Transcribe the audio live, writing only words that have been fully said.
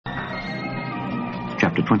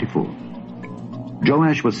Chapter 24.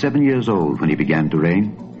 Joash was 7 years old when he began to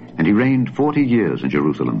reign, and he reigned 40 years in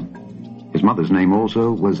Jerusalem. His mother's name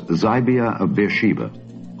also was Zibiah of Beersheba.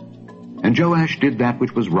 And Joash did that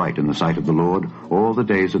which was right in the sight of the Lord all the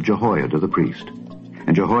days of Jehoiada the priest.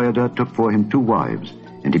 And Jehoiada took for him 2 wives,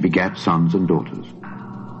 and he begat sons and daughters.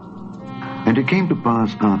 And it came to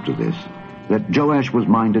pass after this, that Joash was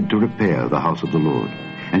minded to repair the house of the Lord.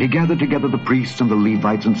 And he gathered together the priests and the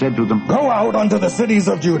Levites, and said to them, Go out unto the cities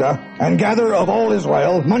of Judah, and gather of all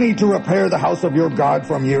Israel money to repair the house of your God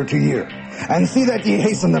from year to year, and see that ye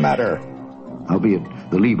hasten the matter. Howbeit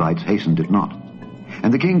the Levites hastened it not.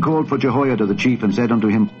 And the king called for Jehoiada the chief, and said unto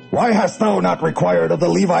him, Why hast thou not required of the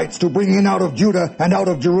Levites to bring in out of Judah and out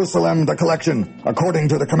of Jerusalem the collection, according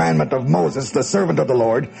to the commandment of Moses the servant of the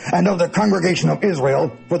Lord, and of the congregation of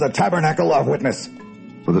Israel, for the tabernacle of witness?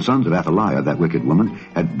 For the sons of Athaliah, that wicked woman,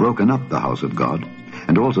 had broken up the house of God,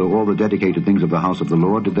 and also all the dedicated things of the house of the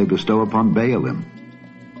Lord did they bestow upon Baalim.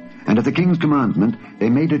 And at the king's commandment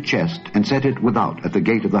they made a chest, and set it without at the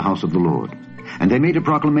gate of the house of the Lord. And they made a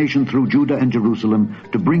proclamation through Judah and Jerusalem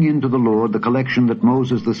to bring in to the Lord the collection that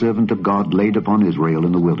Moses the servant of God laid upon Israel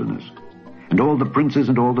in the wilderness. And all the princes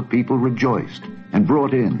and all the people rejoiced, and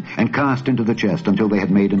brought in, and cast into the chest until they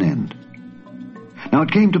had made an end. Now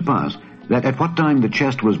it came to pass, that at what time the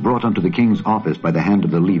chest was brought unto the king's office by the hand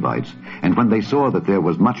of the Levites, and when they saw that there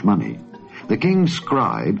was much money, the king's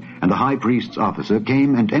scribe and the high priest's officer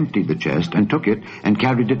came and emptied the chest, and took it, and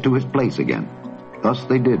carried it to his place again. Thus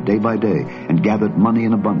they did day by day, and gathered money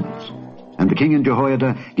in abundance. And the king and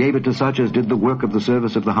Jehoiada gave it to such as did the work of the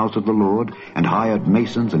service of the house of the Lord, and hired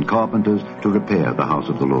masons and carpenters to repair the house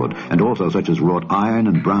of the Lord, and also such as wrought iron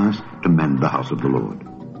and brass to mend the house of the Lord.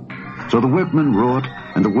 So the workmen wrought,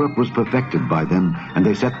 and the work was perfected by them, and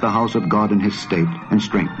they set the house of God in his state, and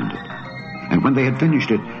strengthened it. And when they had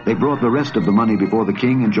finished it, they brought the rest of the money before the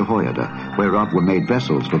king and Jehoiada, whereof were made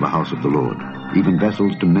vessels for the house of the Lord, even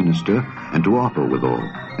vessels to minister, and to offer withal,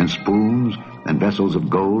 and spoons, and vessels of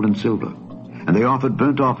gold and silver. And they offered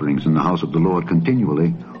burnt offerings in the house of the Lord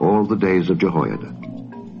continually all the days of Jehoiada.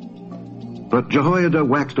 But Jehoiada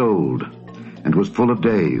waxed old, and was full of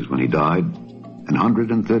days when he died,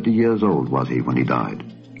 130 years old was he when he died.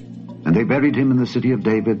 And they buried him in the city of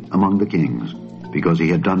David among the kings, because he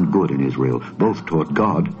had done good in Israel, both toward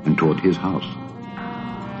God and toward his house.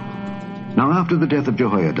 Now after the death of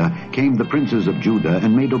Jehoiada came the princes of Judah,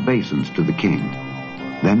 and made obeisance to the king.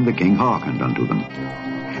 Then the king hearkened unto them.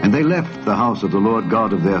 And they left the house of the Lord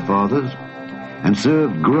God of their fathers, and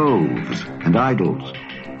served groves and idols.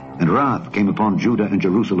 And wrath came upon Judah and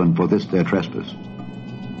Jerusalem for this their trespass.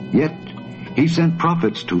 Yet he sent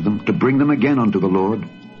prophets to them to bring them again unto the Lord,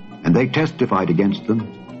 and they testified against them,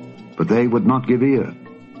 but they would not give ear.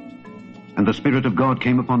 And the Spirit of God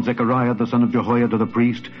came upon Zechariah the son of Jehoiada the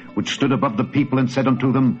priest, which stood above the people, and said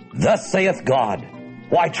unto them, Thus saith God,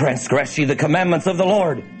 Why transgress ye the commandments of the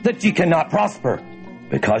Lord, that ye cannot prosper?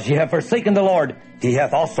 Because ye have forsaken the Lord, he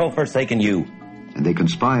hath also forsaken you. And they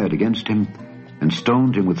conspired against him, and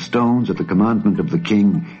stoned him with stones at the commandment of the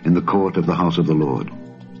king in the court of the house of the Lord.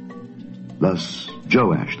 Thus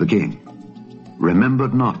Joash the king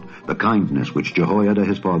remembered not the kindness which Jehoiada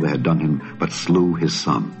his father had done him, but slew his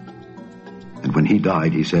son. And when he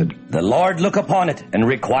died, he said, The Lord look upon it, and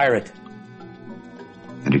require it.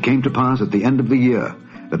 And it came to pass at the end of the year,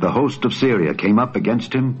 that the host of Syria came up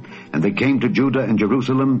against him, and they came to Judah and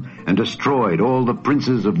Jerusalem, and destroyed all the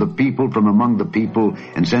princes of the people from among the people,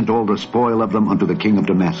 and sent all the spoil of them unto the king of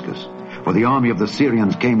Damascus. For the army of the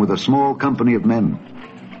Syrians came with a small company of men.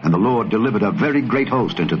 And the Lord delivered a very great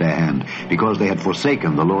host into their hand, because they had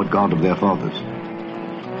forsaken the Lord God of their fathers.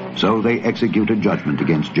 So they executed judgment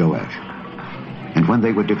against Joash. And when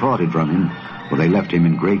they were departed from him, for they left him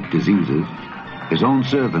in great diseases, his own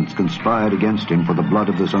servants conspired against him for the blood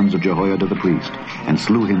of the sons of Jehoiada the priest, and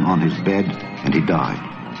slew him on his bed, and he died.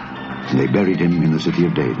 And they buried him in the city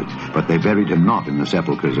of David, but they buried him not in the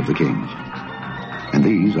sepulchres of the kings. And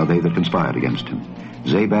these are they that conspired against him: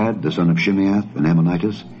 Zabad the son of Shimeath, an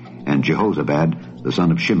Ammonitess, and Jehozabad the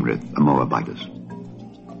son of Shimrith, a Moabitess.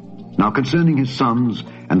 Now concerning his sons,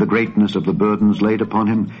 and the greatness of the burdens laid upon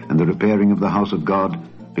him, and the repairing of the house of God,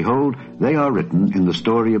 behold, they are written in the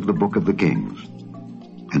story of the book of the kings.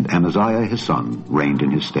 And Amaziah his son reigned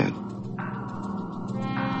in his stead.